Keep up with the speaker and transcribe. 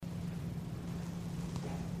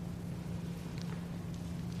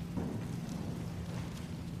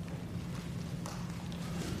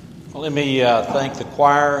Let me thank the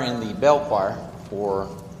choir and the bell choir for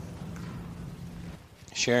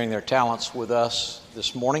sharing their talents with us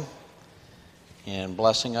this morning and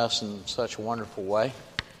blessing us in such a wonderful way.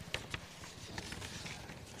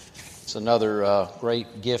 It's another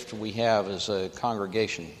great gift we have as a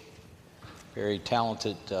congregation. Very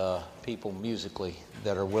talented people musically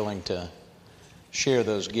that are willing to share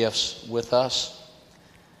those gifts with us.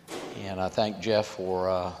 And I thank Jeff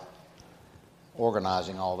for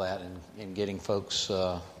organizing all that and getting folks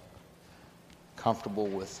comfortable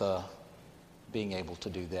with being able to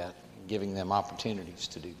do that, and giving them opportunities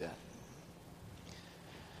to do that.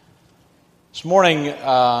 This morning,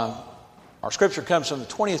 our scripture comes from the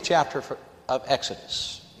 20th chapter of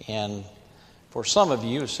Exodus. And for some of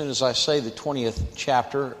you, as soon as I say the 20th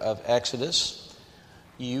chapter of Exodus,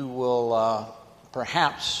 you will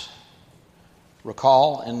perhaps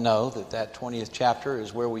recall and know that 20th chapter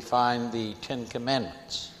is where we find the Ten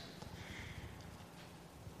Commandments.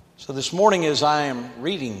 So this morning, as I am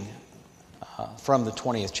reading from the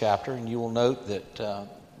 20th chapter, and you will note that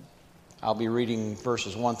I'll be reading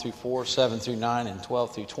verses 1 through 4, 7 through 9, and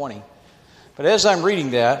 12 through 20. But as I'm reading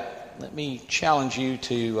that, let me challenge you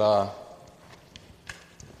to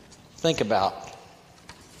think about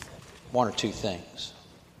one or two things.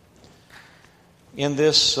 In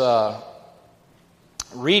this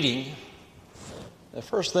reading, the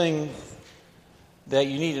first thing that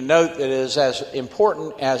you need to note that is as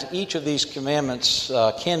important as each of these commandments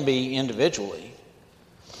can be individually,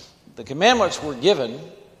 the commandments were given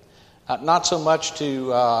not so much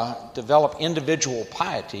to develop individual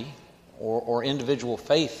piety or individual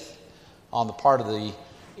faith on the part of the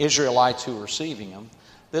Israelites who were receiving them.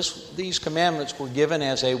 These commandments were given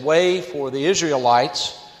as a way for the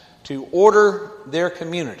Israelites to order their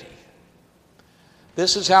community.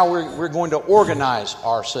 This is how we're going to organize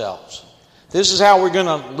ourselves. This is how we're going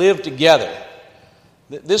to live together.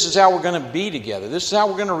 This is how we're going to be together. This is how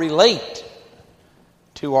we're going to relate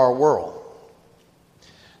to our world.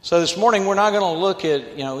 So this morning we're not going to look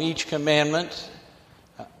at each commandment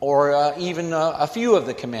or even a few of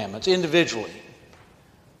the commandments individually.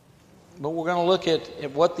 But we're going to look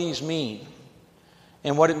at what these mean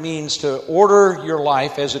and what it means to order your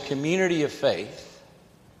life as a community of faith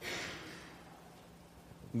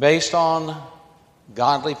based on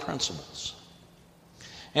godly principles.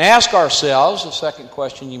 And ask ourselves, the second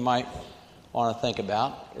question you might want to think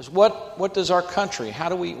about is what does our country, how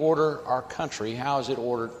do we order our country? How is it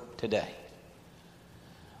ordered today?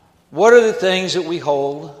 What are the things that we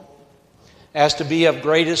hold as to be of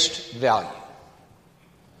greatest value?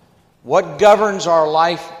 What governs our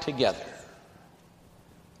life together?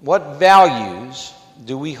 What values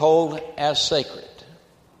do we hold as sacred?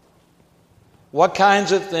 What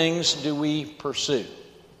kinds of things do we pursue?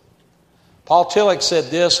 Paul Tillich said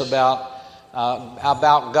this about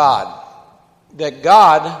God, that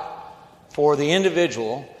God, for the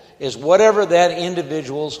individual, is whatever that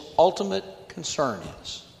individual's ultimate concern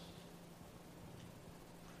is.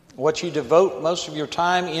 What you devote most of your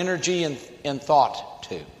time, energy, and thought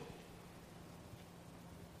to.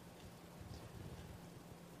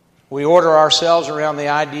 We order ourselves around the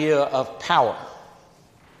idea of power.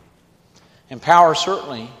 And power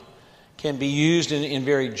certainly can be used in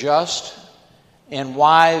very just and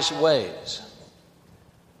wise ways.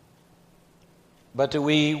 But do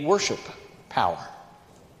we worship power?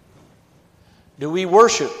 Do we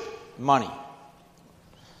worship money?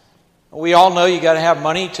 We all know you got to have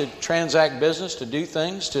money to transact business, to do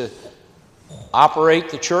things, to operate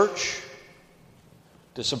the church,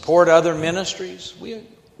 to support other ministries. We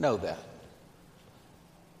know that.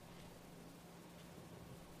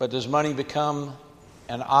 But does money become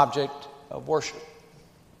an object of worship?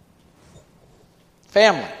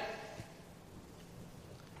 Family.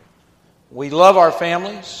 We love our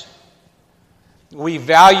families. We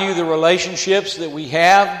value the relationships that we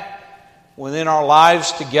have within our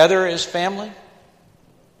lives together as family.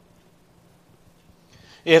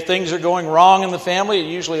 If things are going wrong in the family, it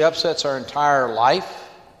usually upsets our entire life.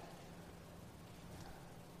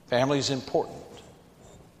 Family is important.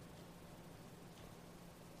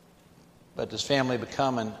 But does family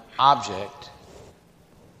become an object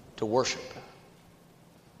to worship?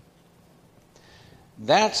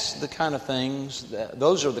 Those are the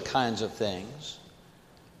kinds of things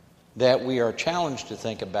that we are challenged to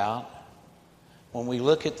think about when we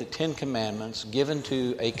look at the Ten Commandments given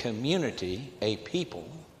to a community, a people,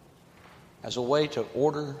 as a way to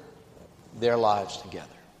order their lives together.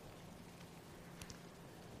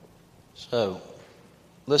 So,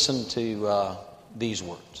 listen to these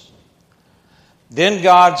words. Then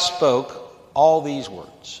God spoke all these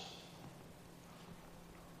words.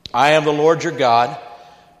 I am the Lord your God,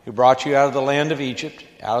 who brought you out of the land of Egypt,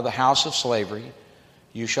 out of the house of slavery.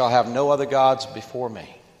 You shall have no other gods before me.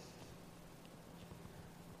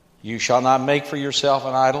 You shall not make for yourself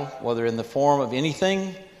an idol, whether in the form of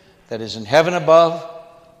anything that is in heaven above,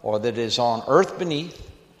 or that is on earth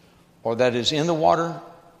beneath, or that is in the water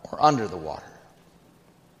or under the water.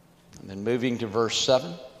 And then moving to verse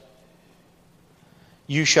 7.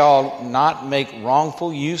 You shall not make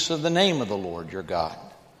wrongful use of the name of the Lord your God.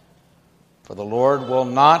 For the Lord will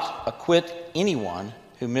not acquit anyone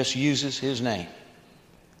who misuses his name.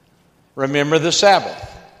 Remember the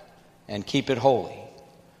Sabbath and keep it holy.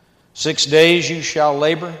 6 days you shall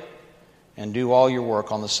labor and do all your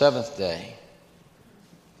work. On the seventh day,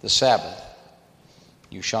 the Sabbath,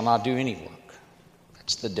 you shall not do any work.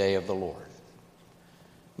 That's the day of the Lord.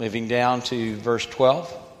 Moving down to verse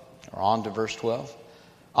 12, or on to verse 12.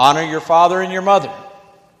 Honor your father and your mother,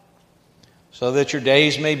 so that your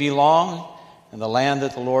days may be long in the land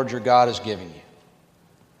that the Lord your God is giving you.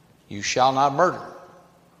 You shall not murder.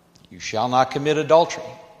 You shall not commit adultery.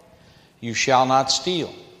 You shall not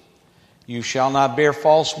steal. You shall not bear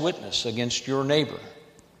false witness against your neighbor.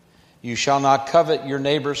 You shall not covet your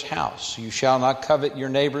neighbor's house. You shall not covet your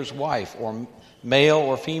neighbor's wife, or male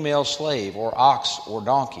or female slave, or ox or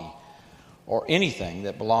donkey, or anything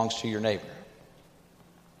that belongs to your neighbor.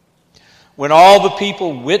 When all the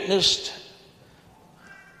people witnessed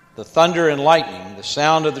the thunder and lightning, the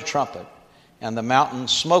sound of the trumpet, and the mountain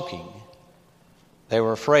smoking, they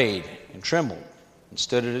were afraid and trembled and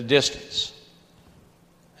stood at a distance.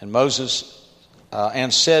 And Moses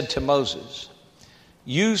said to Moses,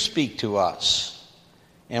 you speak to us,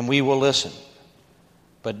 and we will listen.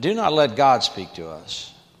 But do not let God speak to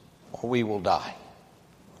us, or we will die.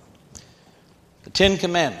 The Ten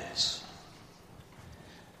Commandments.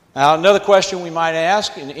 Now, another question we might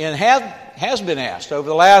ask, and has been asked over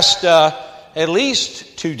the last at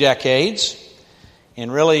least 2 decades,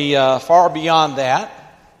 and really far beyond that,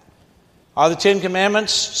 are the Ten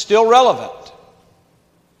Commandments still relevant?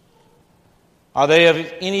 Are they of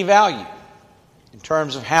any value in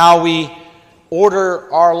terms of how we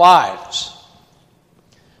order our lives?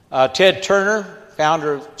 Ted Turner,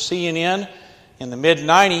 founder of CNN in the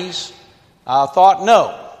mid-90s, thought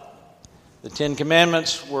no. The Ten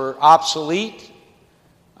Commandments were obsolete.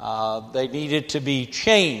 They needed to be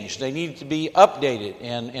changed. They needed to be updated.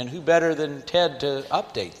 And who better than Ted to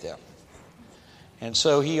update them? And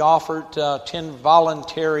so he offered 10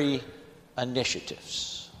 voluntary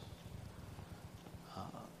initiatives,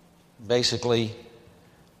 basically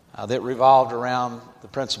that revolved around the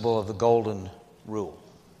principle of the Golden Rule.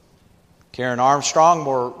 Karen Armstrong,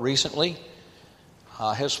 more recently,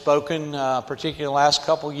 has spoken, particularly in the last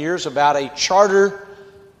couple years, about a charter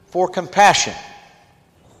for compassion,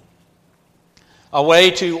 a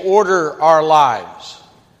way to order our lives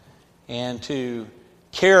and to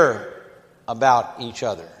care about each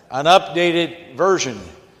other, an updated version,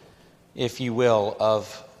 if you will,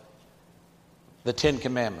 of the Ten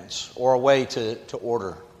Commandments, or a way to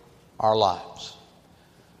order our lives.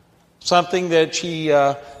 Something that she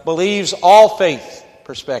believes all faith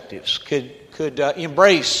perspectives could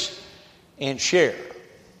embrace and share.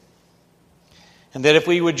 And that if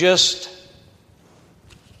we would just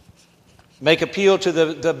make appeal to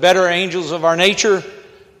the better angels of our nature,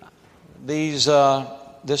 this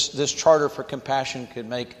charter for compassion could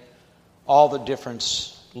make all the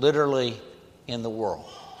difference literally in the world.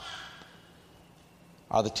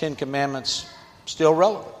 Are the Ten Commandments still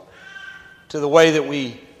relevant to the way that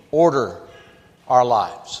we order our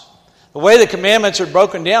lives? The way the commandments are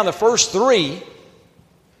broken down, the first 3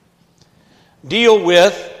 deal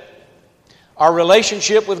with our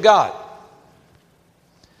relationship with God.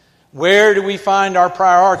 Where do we find our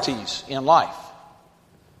priorities in life?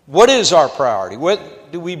 What is our priority?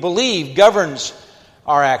 What do we believe governs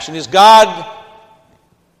our action? Is God,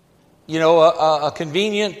 a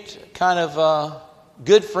convenient kind of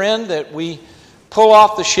good friend that we pull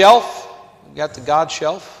off the shelf? We've got the God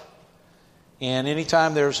shelf. And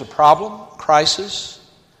anytime there's a problem, crisis,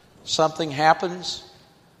 something happens,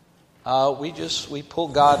 we pull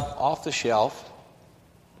God off the shelf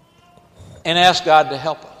and ask God to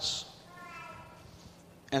help us.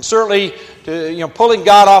 And certainly, pulling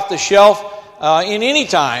God off the shelf in any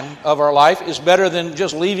time of our life is better than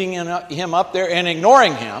just leaving Him up there and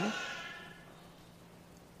ignoring Him.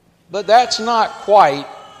 But that's not quite,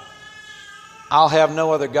 I'll have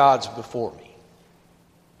no other gods before me.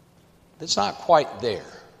 It's not quite there.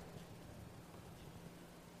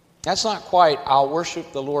 That's not quite, I'll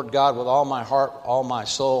worship the Lord God with all my heart, all my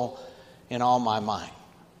soul, and all my mind.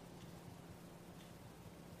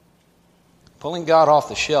 Pulling God off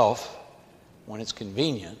the shelf when it's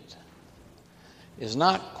convenient is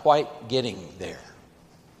not quite getting there.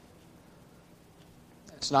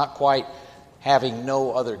 It's not quite having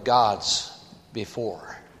no other gods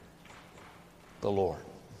before the Lord.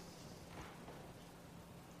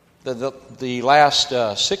 The last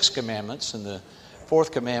 6 commandments, and the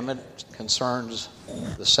 4th commandment concerns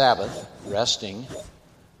the Sabbath, resting,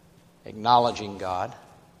 acknowledging God.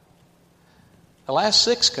 The last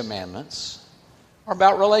 6 commandments are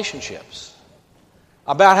about relationships,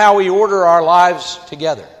 about how we order our lives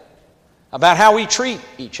together, about how we treat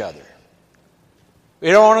each other.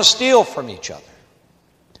 We don't want to steal from each other.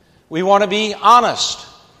 We want to be honest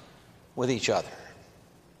with each other.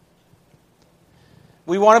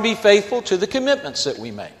 We want to be faithful to the commitments that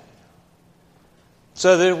we make.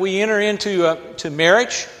 So that if we enter into to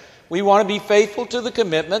marriage, we want to be faithful to the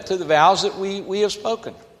commitment, to the vows that we have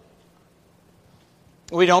spoken.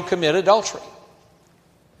 We don't commit adultery.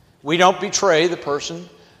 We don't betray the person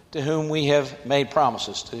to whom we have made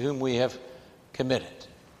promises, to whom we have committed.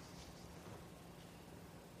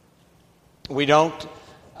 We don't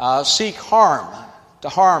seek to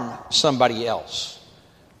harm somebody else,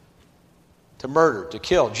 to murder, to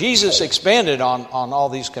kill. Jesus expanded on all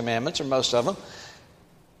these commandments, or most of them,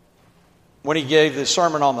 when he gave the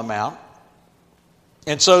Sermon on the Mount.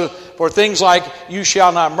 And so for things like, you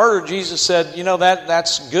shall not murder, Jesus said,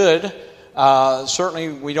 that's good. Certainly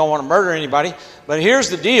we don't want to murder anybody. But here's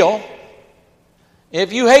the deal.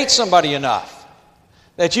 If you hate somebody enough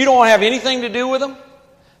that you don't have anything to do with them,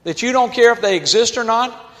 that you don't care if they exist or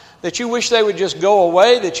not, that you wish they would just go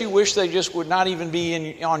away, that you wish they just would not even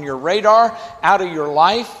be on your radar, out of your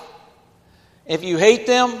life, if you hate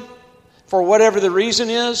them for whatever the reason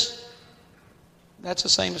is, that's the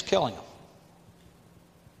same as killing them.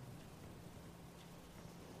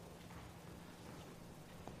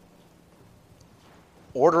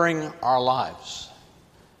 Ordering our lives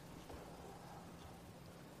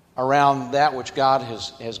around that which God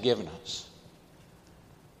has given us.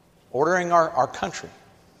 Ordering our country.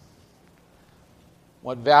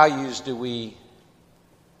 What values do we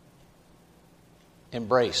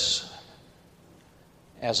embrace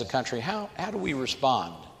as a country? How do we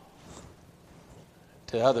respond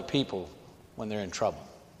to other people when they're in trouble?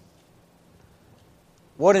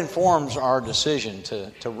 What informs our decision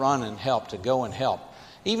to run and help, to go and help,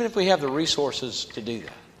 even if we have the resources to do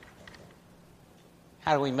that?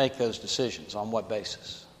 How do we make those decisions? On what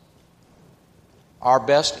basis? Our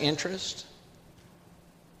best interest?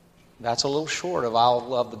 That's a little short of, I'll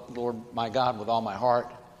love the Lord my God with all my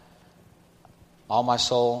heart, all my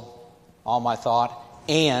soul, all my thought,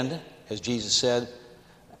 and, as Jesus said,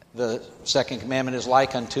 the 2nd commandment is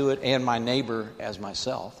like unto it, and my neighbor as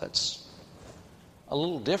myself. That's a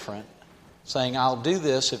little different, saying I'll do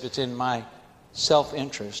this if it's in my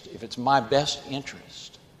self-interest, if it's my best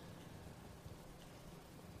interest.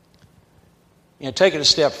 Take it a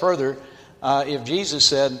step further. If Jesus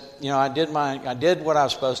said, I did what I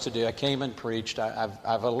was supposed to do. I came and preached.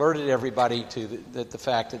 I've alerted everybody to the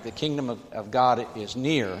fact that the kingdom of God is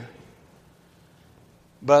near.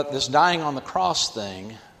 But this dying on the cross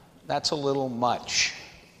thing, that's a little much.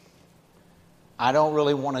 I don't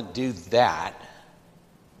really want to do that.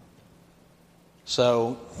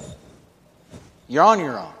 So, you're on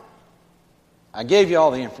your own. I gave you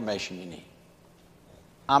all the information you need.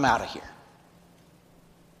 I'm out of here.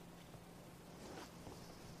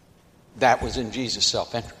 That was in Jesus'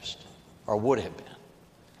 self-interest, or would have been.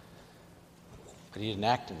 But he didn't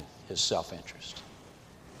act in his self-interest.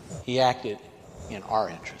 He acted in our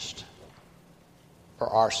interest, for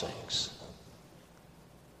our sakes,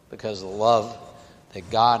 because of the love that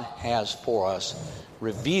God has for us,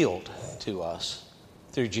 revealed to us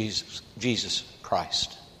through Jesus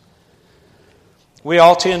Christ. We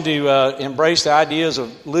all tend to embrace the ideas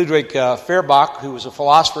of Ludwig Feuerbach, who was a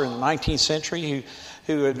philosopher in the 19th century,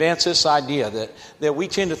 who advanced this idea that we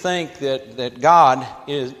tend to think that God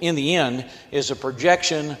is, in the end, is a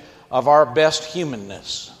projection of our best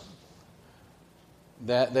humanness.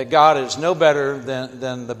 That God is no better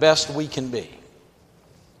than the best we can be.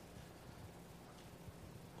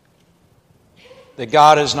 That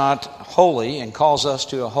God is not holy and calls us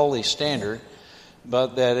to a holy standard,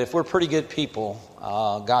 but that if we're pretty good people,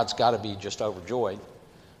 God's got to be just overjoyed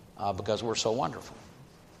because we're so wonderful.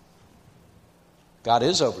 God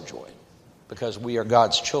is overjoyed because we are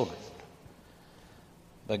God's children.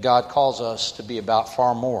 But God calls us to be about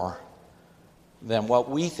far more than what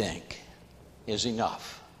we think is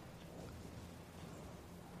enough.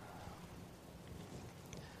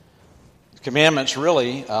 The commandments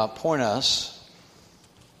really point us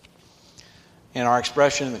in our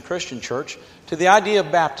expression in the Christian church, to the idea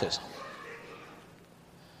of baptism.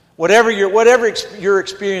 Whatever your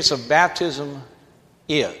experience of baptism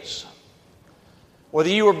is, whether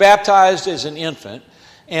you were baptized as an infant,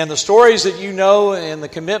 and the stories that you know and the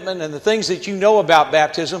commitment and the things that you know about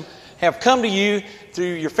baptism have come to you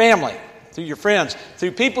through your family, through your friends,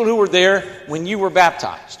 through people who were there when you were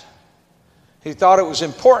baptized, who thought it was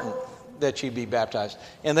important that you be baptized.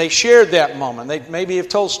 And they shared that moment. They maybe have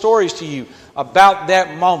told stories to you about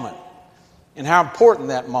that moment and how important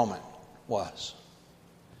that moment was.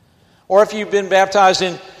 Or if you've been baptized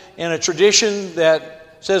in a tradition that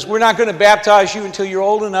says we're not going to baptize you until you're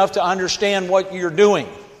old enough to understand what you're doing.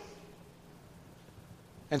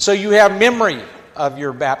 And so you have memory of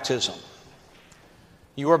your baptism.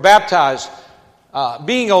 You were baptized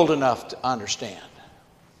being old enough to understand.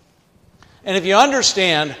 And if you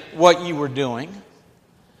understand what you were doing,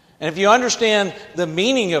 and if you understand the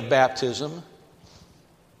meaning of baptism,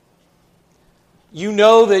 you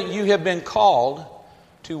know that you have been called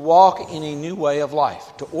to walk in a new way of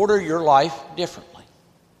life, to order your life differently.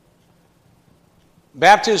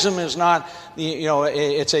 Baptism is not,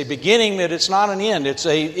 it's a beginning, but it's not an end. It's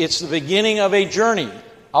the beginning of a journey,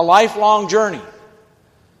 a lifelong journey,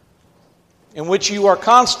 in which you are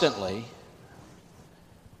constantly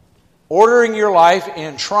ordering your life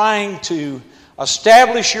and trying to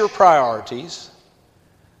establish your priorities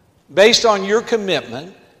based on your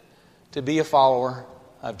commitment to be a follower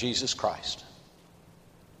of Jesus Christ.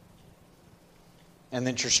 And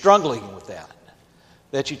that you're struggling with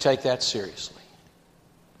that you take that seriously.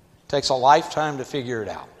 It takes a lifetime to figure it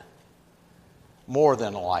out. More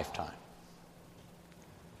than a lifetime.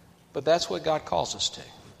 But that's what God calls us to.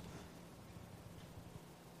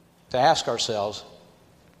 To ask ourselves,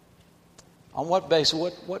 on what basis,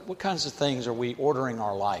 what kinds of things are we ordering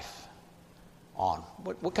our life on?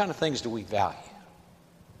 What kind of things do we value?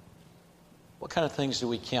 What kind of things do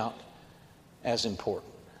we count as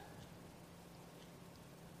important?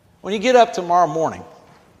 When you get up tomorrow morning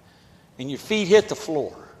and your feet hit the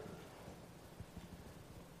floor,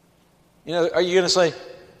 are you going to say,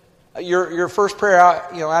 your first prayer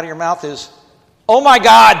out of your mouth is, "Oh my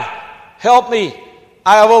God, help me,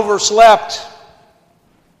 I have overslept.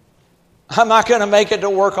 I'm not going to make it to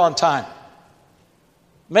work on time.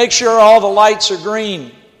 Make sure all the lights are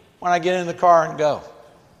green when I get in the car and go.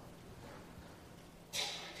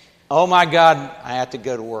 Oh my God, I have to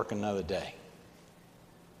go to work another day.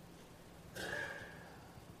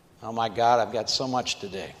 Oh my God, I've got so much to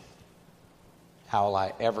do. How will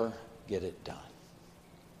I ever get it done?"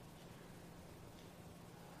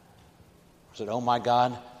 I said, "Oh my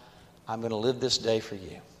God, I'm going to live this day for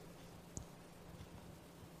you.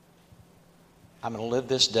 I'm going to live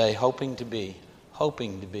this day hoping to be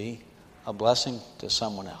a blessing to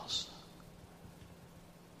someone else.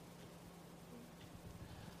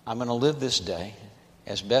 I'm going to live this day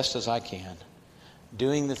as best as I can,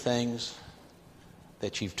 doing the things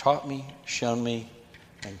that you've taught me, shown me,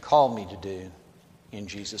 and called me to do in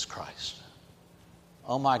Jesus Christ.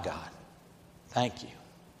 Oh my God, thank you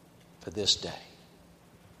for this day."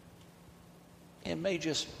 It may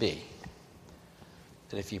just be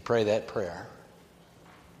that if you pray that prayer,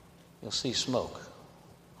 you'll see smoke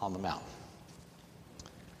on the mountain.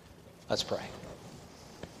 Let's pray.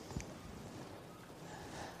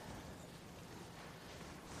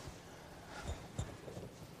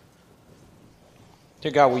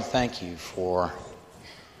 Dear God, we thank you for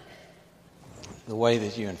the way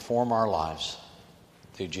that you inform our lives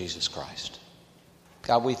through Jesus Christ.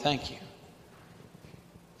 God, we thank you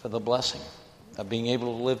for the blessing of being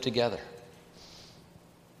able to live together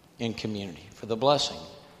in community, for the blessing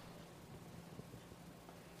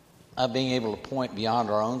of being able to point beyond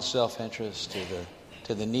our own self-interest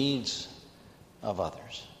to the needs of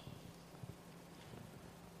others.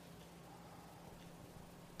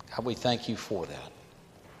 God, we thank you for that.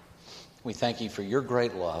 We thank you for your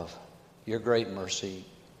great love, your great mercy,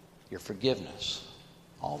 your forgiveness,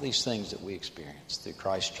 all these things that we experience through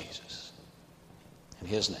Christ Jesus. In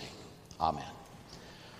his name, amen.